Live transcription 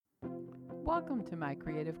Welcome to My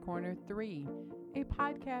Creative Corner 3, a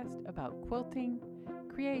podcast about quilting,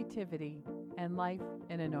 creativity, and life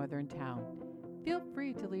in a northern town. Feel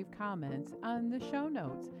free to leave comments on the show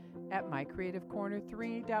notes at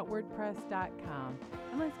mycreativecorner3.wordpress.com,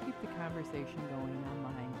 and let's keep the conversation going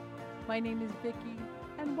online. My name is Vicki,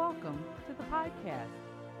 and welcome to the podcast.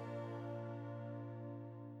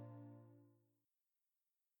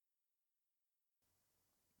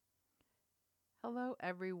 Hello,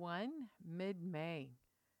 everyone. Mid-May.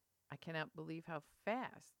 I cannot believe how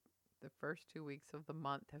fast the first 2 weeks of the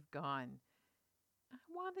month have gone. I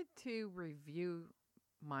wanted to review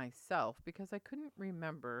myself because I couldn't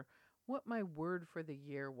remember what my word for the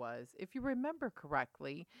year was. If you remember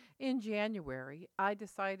correctly, in January, I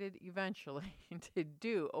decided eventually to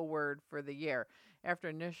do a word for the year after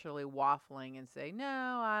initially waffling and say,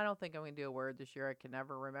 no, I don't think I'm going to do a word this year. I can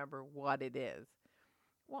never remember what it is.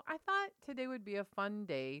 Well, I thought today would be a fun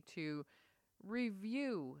day to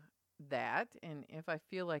review that and if I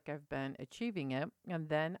feel like I've been achieving it. And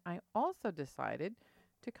then I also decided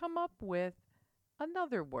to come up with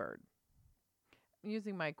another word. I'm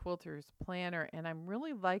using my quilter's planner, and I'm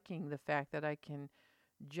really liking the fact that I can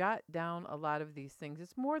jot down a lot of these things.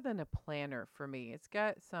 It's more than a planner for me. It's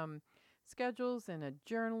got some schedules and a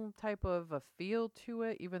journal type of a feel to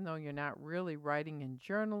it, even though you're not really writing and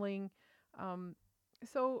journaling.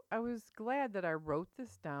 So I was glad that I wrote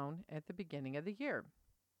this down at the beginning of the year.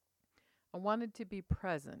 I wanted to be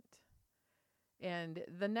present. And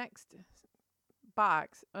the next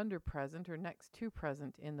box under present or next to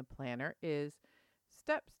present in the planner is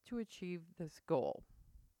steps to achieve this goal.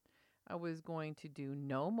 I was going to do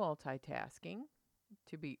no multitasking,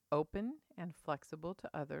 to be open and flexible to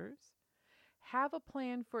others, have a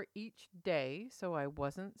plan for each day so I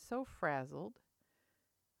wasn't so frazzled.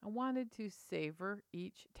 I wanted to savor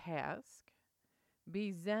each task,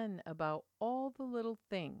 be zen about all the little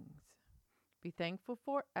things, be thankful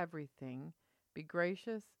for everything, be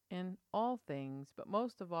gracious in all things, but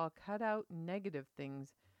most of all, cut out negative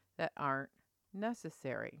things that aren't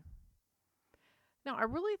necessary. Now, I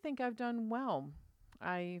really think I've done well.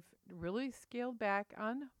 I've really scaled back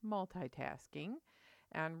on multitasking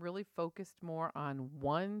and really focused more on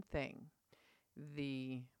one thing.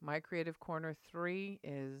 The My Creative Corner 3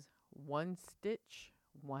 is one stitch,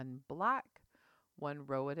 one block, one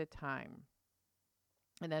row at a time.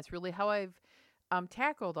 And that's really how I've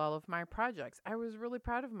tackled all of my projects. I was really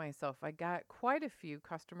proud of myself. I got quite a few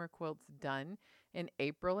customer quilts done in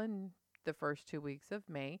April and the first 2 weeks of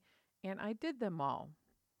May, and I did them all.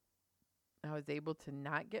 I was able to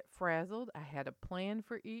not get frazzled. I had a plan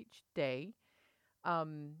for each day.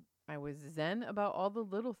 I was zen about all the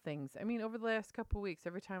little things. I mean, over the last couple of weeks,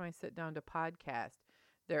 every time I sit down to podcast,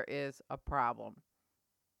 there is a problem.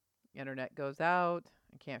 Internet goes out.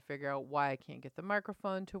 I can't figure out why I can't get the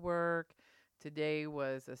microphone to work. Today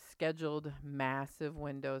was a scheduled massive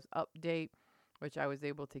Windows update, which I was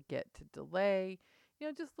able to get to delay.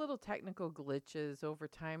 Just little technical glitches over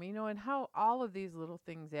time, and how all of these little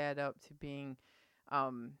things add up to being,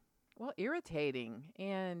 irritating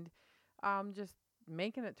and just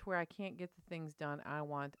making it to where I can't get the things done I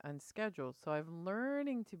want unscheduled. So I'm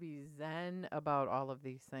learning to be zen about all of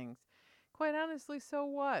these things. Quite honestly, so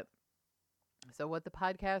what? So what, the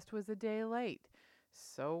podcast was a day late.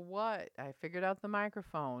 So what? I figured out the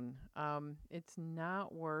microphone. It's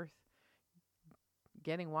not worth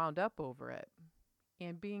getting wound up over it.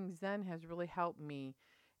 And being zen has really helped me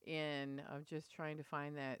in just trying to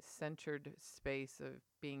find that centered space of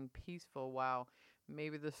being peaceful while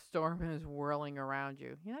maybe the storm is whirling around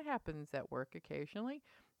you. It happens at work occasionally,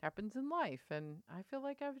 happens in life, and I feel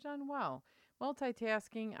like I've done well.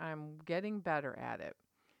 Multitasking, I'm getting better at it.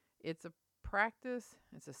 It's a practice,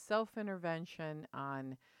 it's a self-intervention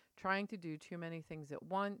on trying to do too many things at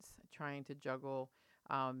once, trying to juggle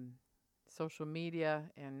social media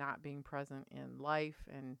and not being present in life,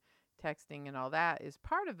 and texting and all that is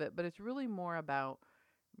part of it, but it's really more about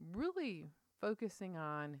really focusing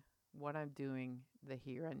on what I'm doing the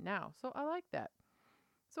here and now. So I like that.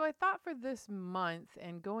 So I thought for this month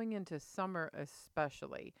and going into summer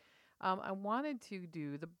especially, I wanted to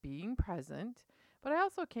do the being present, but I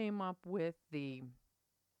also came up with the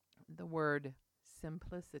word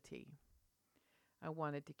simplicity. I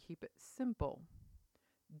wanted to keep it simple.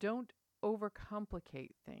 Don't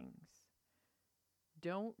overcomplicate things.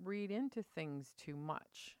 Don't read into things too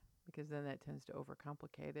much, because then that tends to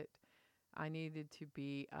overcomplicate it. I needed to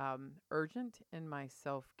be urgent in my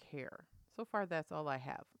self-care. So far, that's all I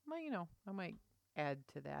have. I might add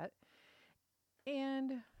to that.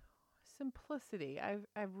 And simplicity.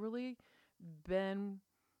 I've really been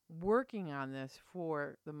working on this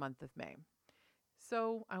for the month of May.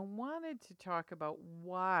 So I wanted to talk about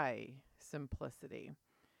why simplicity.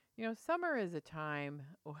 Summer is a time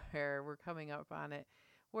where we're coming up on it,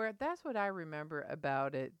 where that's what I remember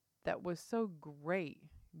about it that was so great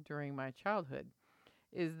during my childhood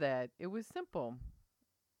is that it was simple.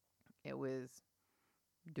 It was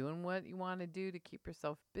doing what you want to do to keep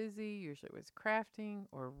yourself busy. Usually it was crafting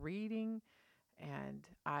or reading. And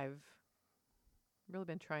I've really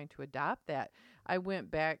been trying to adopt that. I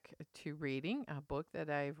went back to reading a book that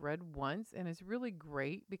I've read once, and it's really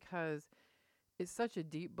great because it's such a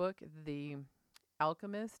deep book. The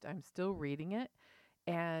Alchemist, I'm still reading it.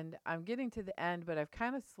 And I'm getting to the end, but I've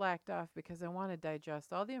kind of slacked off because I want to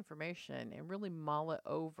digest all the information and really mull it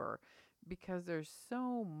over because there's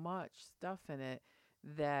so much stuff in it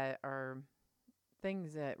that are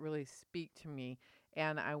things that really speak to me.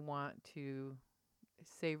 And I want to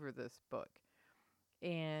savor this book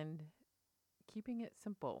and keeping it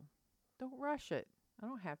simple. Don't rush it. I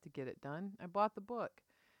don't have to get it done. I bought the book.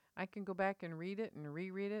 I can go back and read it and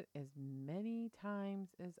reread it as many times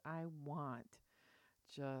as I want.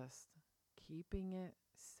 Just keeping it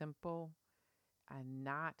simple and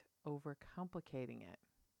not overcomplicating it.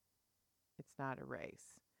 It's not a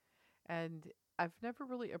race. And I've never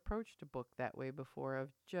really approached a book that way before, of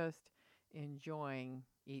just enjoying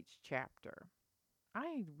each chapter.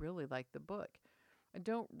 I really like the book. I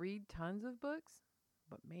don't read tons of books,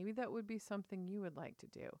 but maybe that would be something you would like to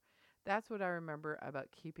do. That's what I remember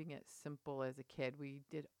about keeping it simple as a kid. We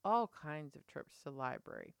did all kinds of trips to the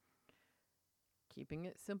library. Keeping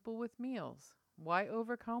it simple with meals. Why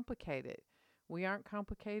overcomplicate it? We aren't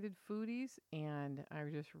complicated foodies, and I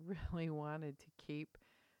just really wanted to keep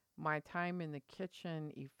my time in the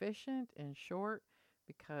kitchen efficient and short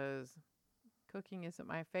because cooking isn't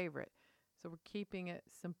my favorite. So we're keeping it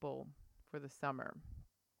simple for the summer.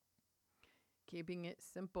 Keeping it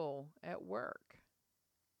simple at work.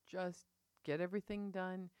 Just get everything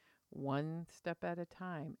done one step at a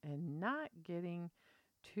time and not getting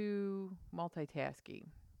too multitasky.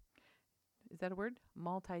 Is that a word?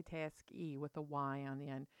 Multitasky with a Y on the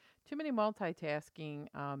end. Too many multitasking,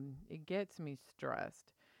 it gets me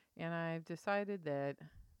stressed. And I've decided that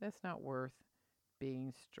that's not worth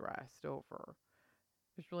being stressed over.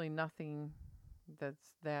 There's really nothing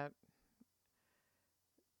that's that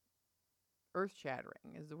earth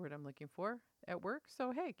shattering, is the word I'm looking for at work.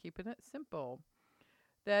 So, hey, keeping it simple.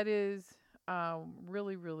 That is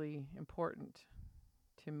really, really important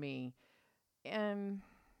to me. And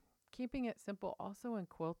keeping it simple also in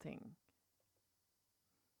quilting.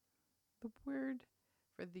 The word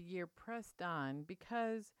for the year pressed on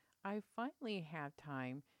because I finally have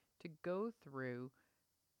time to go through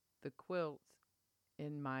the quilts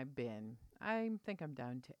in my bin. I think I'm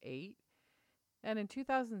down to 8. And in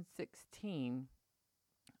 2016,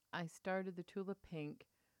 I started the Tula Pink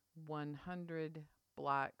 100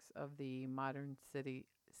 blocks of the Modern City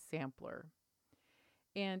sampler.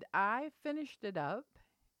 And I finished it up,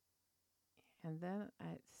 and then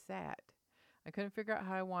it sat. I couldn't figure out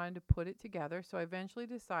how I wanted to put it together, so I eventually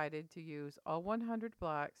decided to use all 100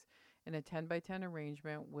 blocks in a 10 by 10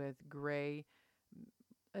 arrangement with gray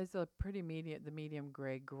as a pretty medium, the medium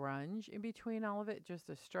gray grunge in between all of it, just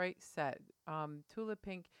a straight set. Tula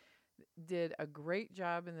Pink did a great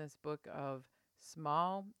job in this book of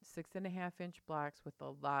small 6.5 inch blocks with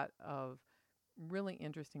a lot of really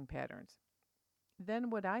interesting patterns.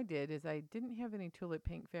 Then what I did is I didn't have any Tulip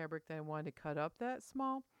Pink fabric that I wanted to cut up that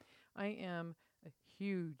small. I am a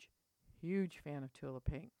huge, huge fan of Tulip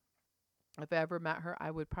Pink. If I ever met her,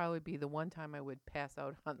 I would probably be the one time I would pass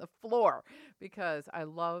out on the floor because I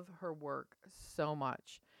love her work so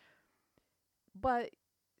much. But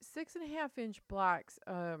 6.5 inch blocks,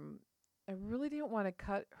 I really didn't want to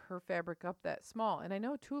cut her fabric up that small. And I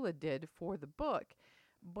know Tula did for the book,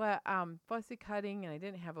 but fussy cutting, and I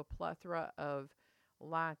didn't have a plethora of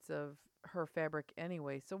lots of her fabric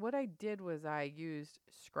anyway. So what I did was I used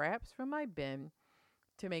scraps from my bin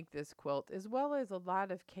to make this quilt, as well as a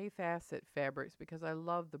lot of K-Facet fabrics because I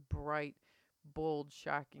love the bright, bold,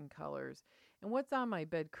 shocking colors. And what's on my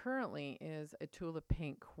bed currently is a Tula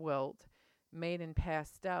Pink quilt made in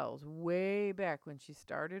pastels way back when she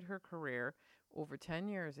started her career over 10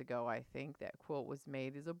 years ago. I think that quilt was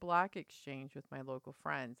made as a block exchange with my local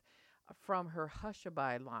friends from her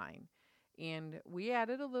Hushabye line. And we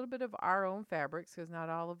added a little bit of our own fabrics because not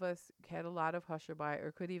all of us had a lot of Hushabye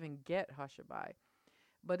or could even get Hushabye.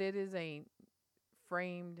 But it is a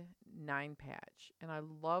framed 9-patch, and I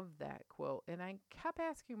love that quilt. And I kept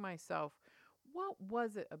asking myself, what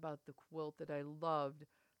was it about the quilt that I loved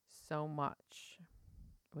so much?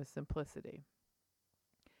 It was simplicity.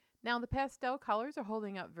 Now, the pastel colors are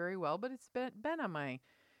holding up very well, but it's been on my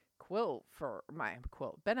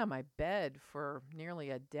been on my bed for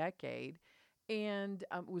nearly a decade. And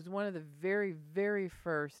it was one of the very, very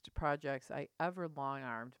first projects I ever long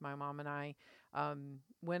armed. My mom and I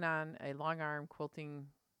went on a long arm quilting,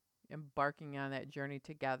 embarking on that journey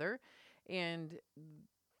together. And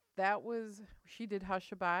that was, she did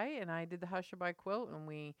Hushabye and I did the Hushabye quilt. And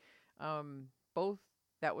we both,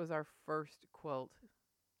 that was our first quilt.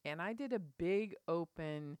 And I did a big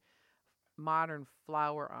open modern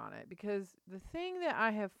flower on it because the thing that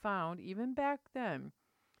I have found, even back then,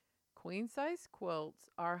 queen size quilts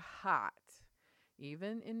are hot,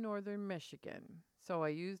 even in northern Michigan. So I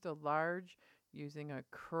used a large, using a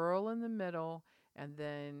curl in the middle and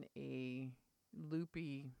then a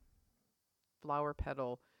loopy flower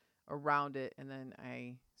petal around it. And then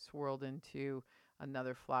I swirled into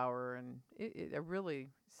another flower, and it really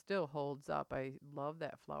still holds up. I love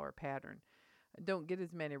that flower pattern. I don't get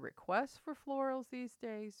as many requests for florals these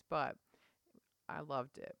days, but I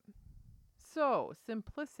loved it. So,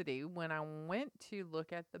 simplicity, when I went to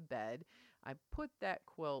look at the bed, I put that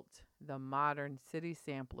quilt, the Modern City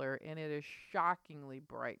Sampler, and it is shockingly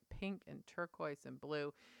bright pink and turquoise and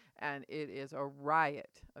blue. And it is a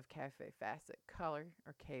riot of cafe facet color,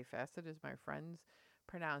 or K facet as my friends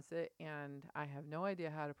pronounce it. And I have no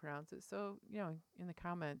idea how to pronounce it. So, in the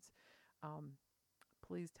comments, um,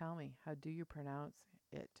 please tell me, how do you pronounce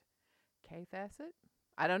it? K facet?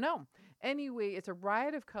 I don't know. Anyway, it's a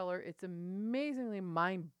riot of color. It's amazingly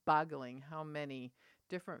mind boggling how many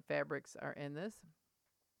different fabrics are in this.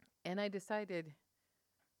 And I decided,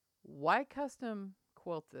 why custom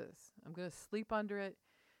quilt this? I'm going to sleep under it.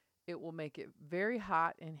 It will make it very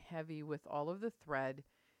hot and heavy with all of the thread.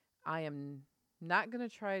 I am not going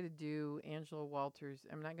to try to do Angela Walters.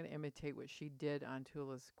 I'm not going to imitate what she did on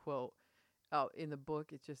Tula's quilt. Oh, in the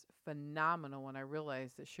book, it's just phenomenal when I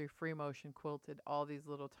realized that she free motion quilted all these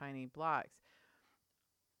little tiny blocks.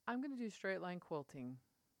 I'm going to do straight line quilting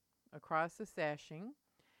across the sashing,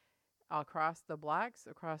 across the blocks,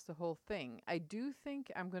 across the whole thing. I do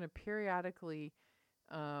think I'm going to periodically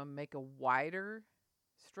make a wider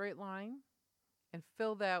straight line and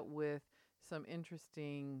fill that with some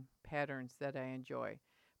interesting patterns that I enjoy.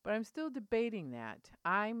 But I'm still debating that.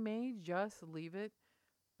 I may just leave it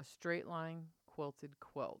a straight line quilted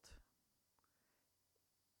quilt.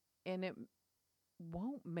 And it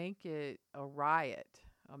won't make it a riot,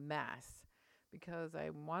 a mess, because I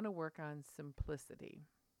want to work on simplicity.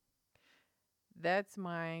 That's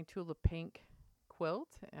my Tula Pink quilt.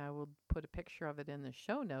 I will put a picture of it in the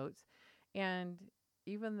show notes. And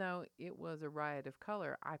even though it was a riot of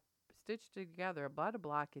color, I stitched together about a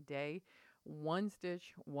block a day, one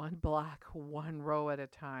stitch, one block, one row at a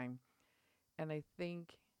time. And I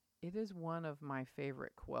think it is one of my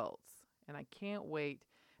favorite quilts. And I can't wait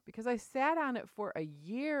because I sat on it for a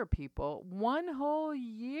year, people, one whole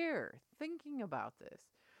year thinking about this.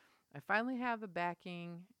 I finally have the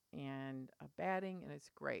backing and a batting, and it's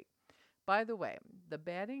great. By the way, the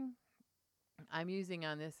batting I'm using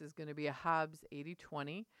on this is going to be a Hobbs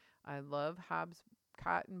 80/20. I love Hobbs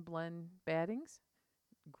cotton blend battings.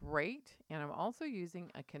 Great. And I'm also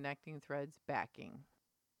using a Connecting Threads backing.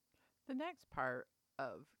 The next part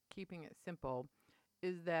of keeping it simple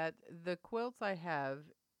is that the quilts I have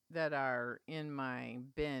that are in my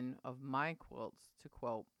bin of my quilts to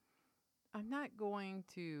quilt, I'm not going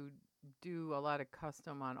to do a lot of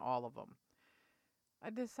custom on all of them. I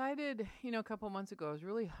decided, a couple months ago, I was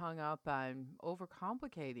really hung up on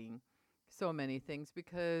overcomplicating so many things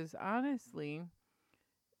because honestly,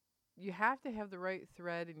 you have to have the right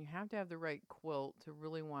thread and you have to have the right quilt to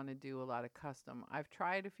really want to do a lot of custom. I've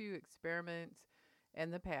tried a few experiments in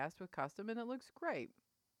the past with custom and it looks great.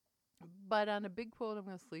 But on a big quilt I'm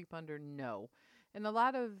going to sleep under, no. And a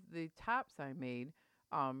lot of the tops I made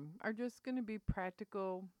are just going to be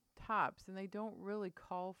practical tops and they don't really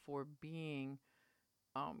call for being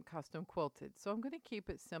custom quilted. So I'm going to keep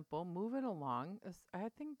it simple, move it along. I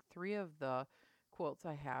think 3 of the quilts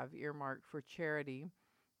I have earmarked for charity.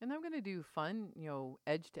 And I'm going to do fun,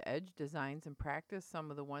 edge to edge designs and practice some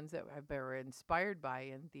of the ones that I've been inspired by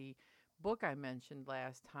in the book I mentioned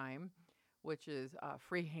last time, which is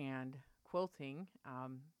Freehand Quilting.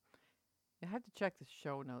 You have to check the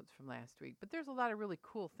show notes from last week, but there's a lot of really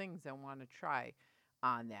cool things I want to try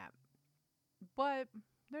on that. But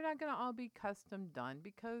they're not going to all be custom done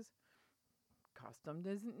because custom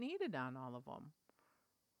isn't needed on all of them.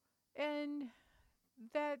 And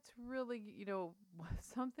that's really,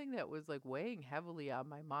 something that was like weighing heavily on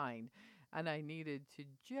my mind. And I needed to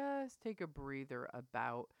just take a breather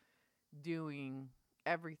about doing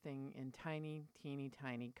everything in tiny, teeny,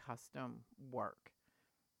 tiny custom work.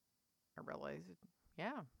 I realized,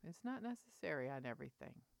 yeah, it's not necessary on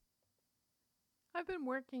everything. I've been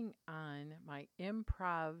working on my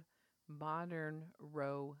improv modern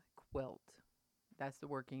row quilt. That's the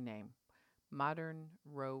working name. Modern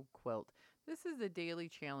row quilt. This is a daily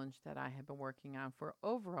challenge that I have been working on for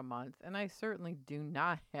over a month, and I certainly do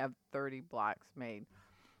not have 30 blocks made.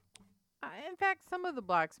 In fact, some of the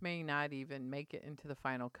blocks may not even make it into the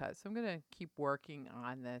final cut, so I'm going to keep working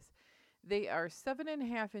on this. They are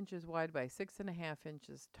 7.5 inches wide by 6.5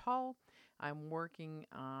 inches tall. I'm working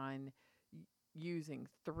on using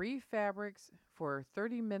 3 fabrics for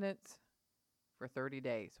 30 minutes for 30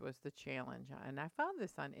 days was the challenge. And I found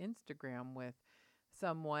this on Instagram with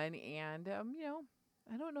someone, and I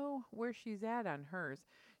don't know where she's at on hers.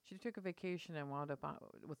 She took a vacation and wound up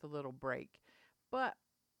with a little break. But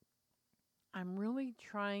I'm really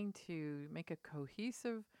trying to make a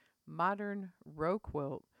cohesive modern row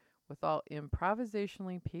quilt with all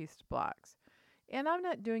improvisationally pieced blocks. And I'm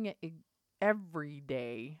not doing it every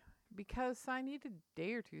day because I need a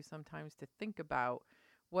day or two sometimes to think about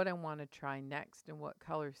what I want to try next and what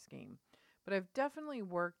color scheme. But I've definitely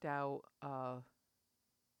worked out a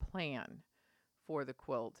plan for the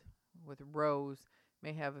quilt with rows.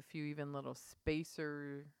 May have a few even little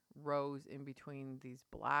spacer rows in between these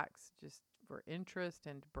blocks just for interest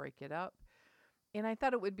and to break it up. And I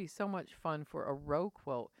thought it would be so much fun for a row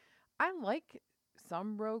quilt. I like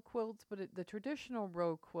some row quilts, but the traditional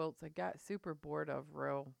row quilts I got super bored of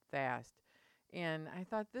real fast. And I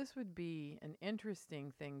thought this would be an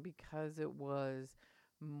interesting thing because it was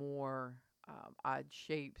more odd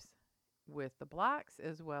shapes with the blocks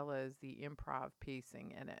as well as the improv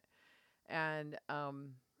piecing in it. And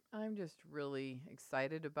I'm just really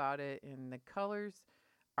excited about it. And the colors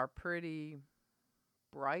are pretty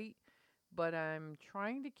bright, but I'm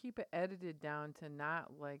trying to keep it edited down to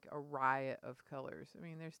not like a riot of colors. I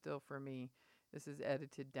mean, there's still, for me, this is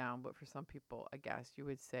edited down, but for some people, I guess you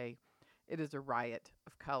would say it is a riot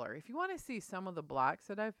of color. If you want to see some of the blocks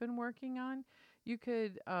that I've been working on, you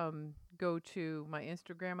could go to my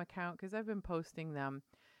Instagram account because I've been posting them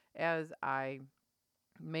as I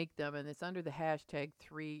make them, and it's under the hashtag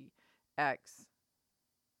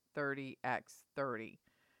 3x30x30.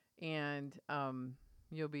 And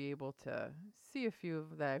you'll be able to see a few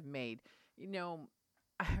of that I've made.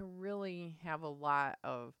 I really have a lot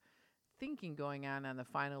of thinking going on the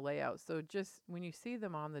final layout. So just when you see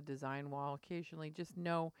them on the design wall occasionally, just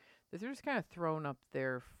know that they're just kind of thrown up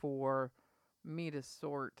there for me to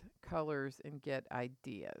sort colors and get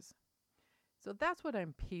ideas. So that's what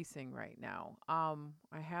I'm piecing right now.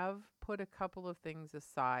 I have put a couple of things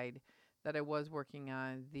aside that I was working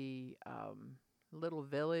on. The little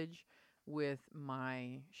village with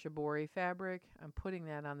my shibori fabric. I'm putting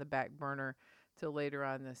that on the back burner till later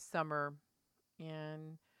on this summer.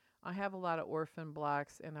 And I have a lot of orphan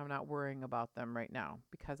blocks, and I'm not worrying about them right now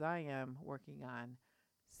because I am working on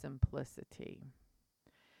simplicity.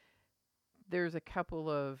 There's a couple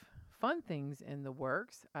of fun things in the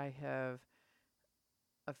works. I have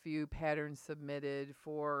a few patterns submitted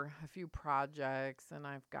for a few projects, and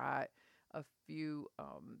I've got a few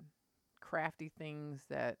crafty things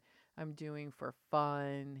that I'm doing for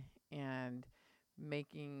fun and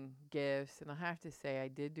making gifts. And I have to say, I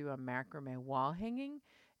did do a macrame wall hanging,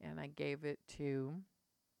 and I gave it to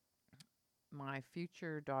my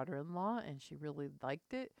future daughter-in-law, and she really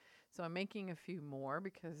liked it. So I'm making a few more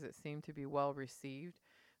because it seemed to be well received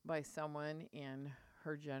by someone in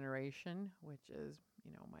her generation, which is,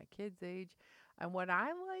 my kids' age. And what I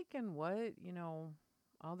like and what,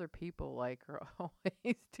 other people like are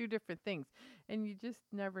always two different things. And you just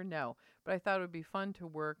never know. But I thought it would be fun to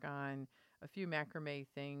work on a few macrame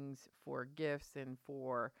things for gifts and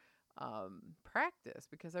for practice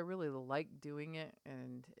because I really like doing it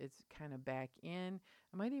and it's kind of back in.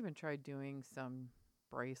 I might even try doing some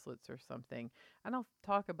bracelets or something. And I'll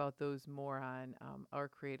talk about those more on our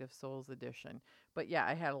Creative Souls edition. But yeah,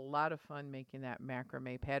 I had a lot of fun making that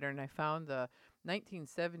macrame pattern. I found the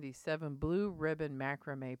 1977 blue ribbon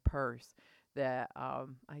macrame purse that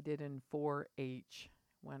I did in 4-H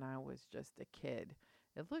when I was just a kid.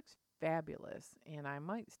 It looks fabulous, and I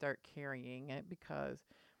might start carrying it because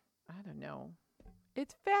I don't know.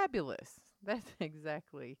 It's fabulous. That's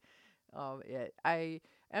exactly it. I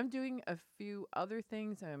am doing a few other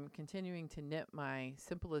things. I'm continuing to knit my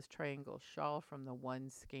simplest triangle shawl from the One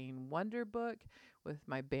Skein Wonder book with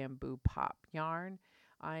my bamboo pop yarn.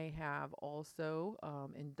 I have also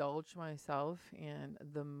indulged myself in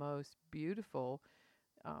the most beautiful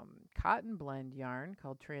cotton blend yarn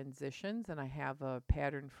called Transitions, and I have a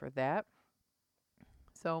pattern for that.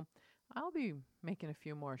 So I'll be making a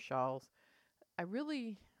few more shawls. I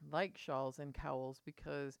really like shawls and cowls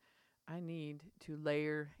because I need to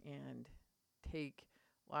layer and take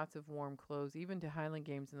lots of warm clothes, even to Highland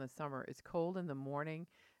Games in the summer. It's cold in the morning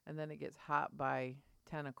and then it gets hot by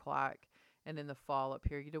 10 o'clock. And in the fall up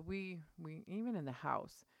here, we even in the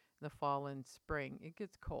house, in the fall and spring, it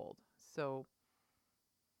gets cold. So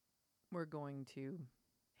we're going to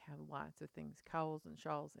have lots of things, cowls and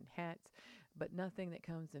shawls and hats, but nothing that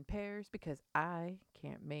comes in pairs because I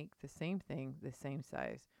can't make the same thing the same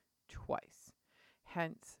size twice.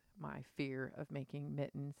 Hence my fear of making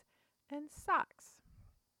mittens and socks.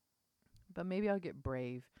 But maybe I'll get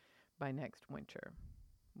brave by next winter.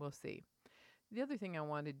 We'll see. The other thing I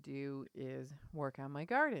want to do is work on my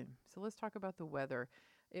garden. So let's talk about the weather.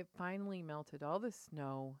 It finally melted all the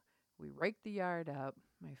snow. We raked the yard up.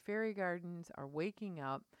 My fairy gardens are waking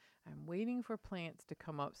up. I'm waiting for plants to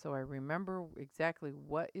come up so I remember exactly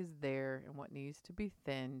what is there and what needs to be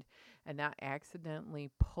thinned and not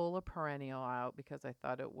accidentally pull a perennial out because I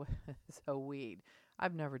thought it was a weed.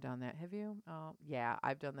 I've never done that. Have you? Yeah,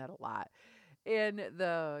 I've done that a lot. And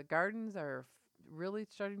the gardens are really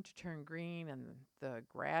starting to turn green and the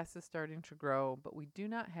grass is starting to grow, but we do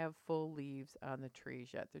not have full leaves on the trees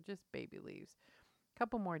yet. They're just baby leaves. A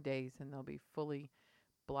couple more days and they'll be fully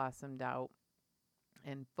blossomed out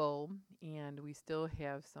and full. And we still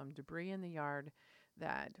have some debris in the yard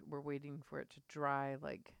that we're waiting for it to dry,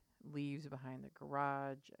 like leaves behind the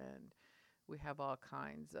garage. And we have all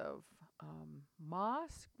kinds of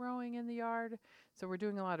moss growing in the yard. So we're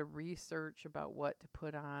doing a lot of research about what to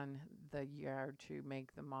put on the yard to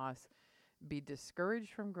make the moss be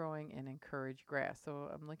discouraged from growing and encourage grass. So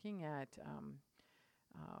I'm looking at um,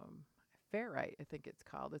 ferrite, I think it's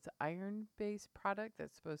called. It's an iron-based product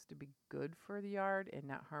that's supposed to be good for the yard and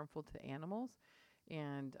not harmful to animals.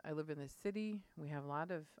 And I live in the city. We have a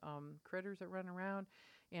lot of critters that run around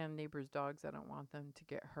and neighbors' dogs. I don't want them to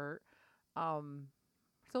get hurt. Um,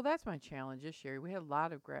 so that's my challenge this year. We had a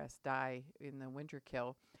lot of grass die in the winter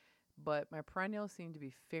kill, but my perennials seem to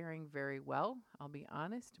be faring very well. I'll be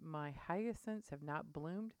honest, my hyacinths have not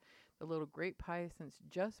bloomed. The little grape hyacinths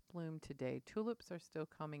just bloomed today. Tulips are still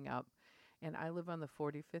coming up. And I live on the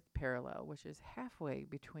 45th parallel, which is halfway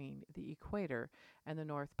between the equator and the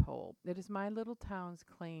North Pole. It is my little town's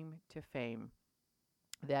claim to fame,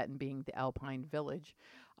 that and being the Alpine Village,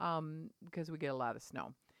 because we get a lot of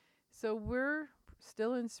snow. So we're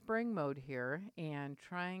still in spring mode here and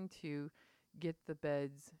trying to get the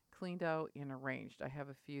beds cleaned out and arranged. I have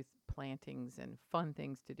a few plantings and fun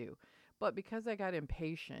things to do. But because I got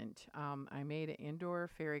impatient, I made an indoor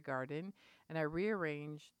fairy garden and I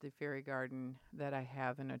rearranged the fairy garden that I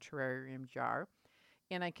have in a terrarium jar.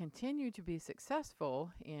 And I continue to be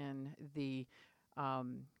successful in the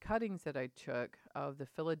cuttings that I took of the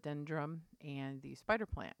philodendron and the spider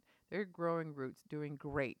plant. They're growing roots, doing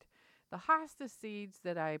great. The hosta seeds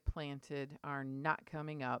that I planted are not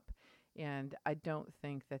coming up, and I don't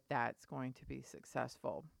think that that's going to be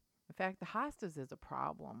successful. In fact, the hostas is a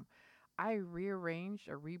problem. I rearranged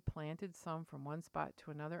or replanted some from one spot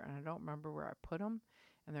to another, and I don't remember where I put them,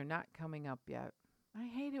 and they're not coming up yet. I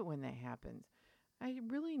hate it when that happens. I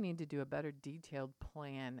really need to do a better detailed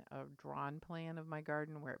plan, a drawn plan of my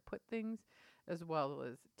garden where I put things, as well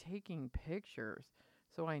as taking pictures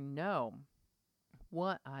so I know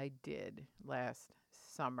what I did last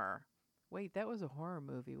summer. Wait, that was a horror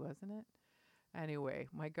movie, wasn't it? Anyway,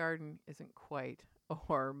 my garden isn't quite a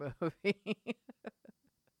horror movie.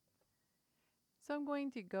 So I'm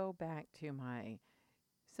going to go back to my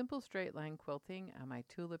simple straight line quilting on my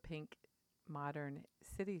Tula Pink Modern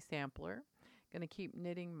City Sampler. Going to keep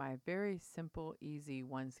knitting my very simple, easy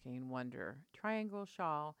One Skein Wonder triangle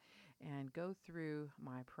shawl and go through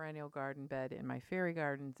my perennial garden bed and my fairy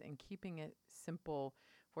gardens and keeping it simple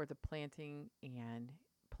for the planting and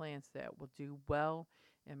plants that will do well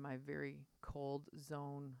in my very cold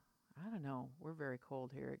zone. I don't know. We're very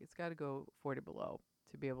cold here. It's got to go 40 below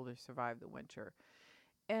to be able to survive the winter.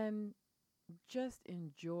 And just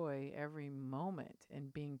enjoy every moment,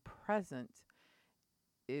 and being present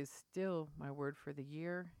is still my word for the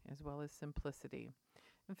year, as well as simplicity.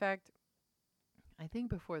 In fact, I think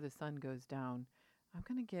before the sun goes down, I'm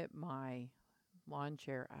going to get my lawn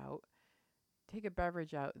chair out, take a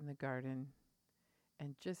beverage out in the garden,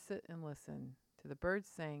 and just sit and listen to the birds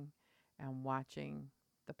sing and watching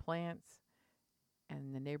the plants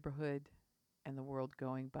and the neighborhood and the world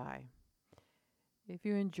going by. If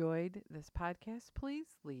you enjoyed this podcast, please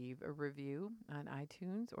leave a review on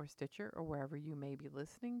iTunes or Stitcher or wherever you may be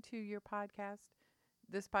listening to your podcast.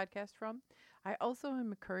 this podcast from. I also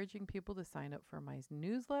am encouraging people to sign up for my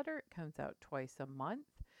newsletter. It comes out twice a month,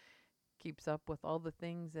 keeps up with all the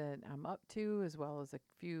things that I'm up to, as well as a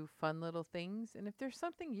few fun little things. And if there's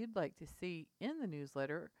something you'd like to see in the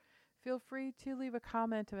newsletter, feel free to leave a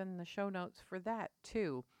comment in the show notes for that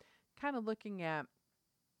too. Kind of looking at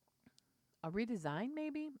a redesign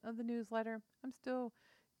maybe of the newsletter. I'm still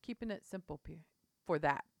keeping it simple for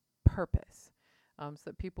that purpose, so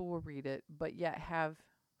that people will read it, but yet have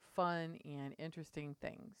fun and interesting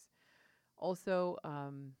things. Also,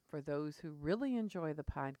 for those who really enjoy the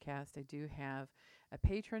podcast, I do have a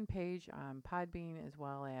patron page on Podbean, as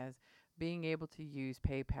well as being able to use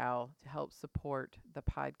PayPal to help support the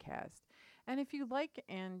podcast. And if you like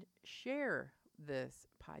and share this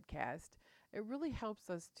podcast, it really helps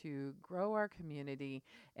us to grow our community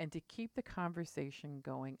and to keep the conversation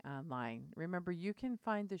going online. Remember, you can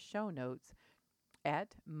find the show notes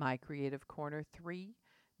at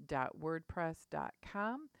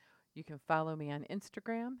mycreativecorner3.wordpress.com. You can follow me on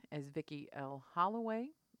Instagram as Vicki L. Holloway.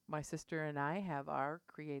 My sister and I have our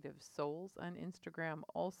Creative Souls on Instagram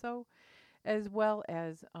also, as well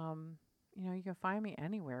as, you can find me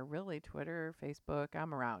anywhere, really, Twitter, Facebook,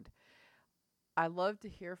 I'm around. I love to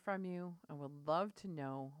hear from you. I would love to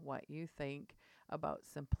know what you think about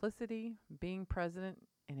simplicity, being present,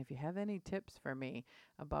 and if you have any tips for me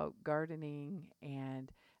about gardening and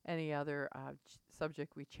any other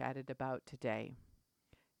subject we chatted about today.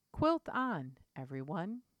 Quilt on,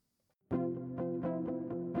 everyone.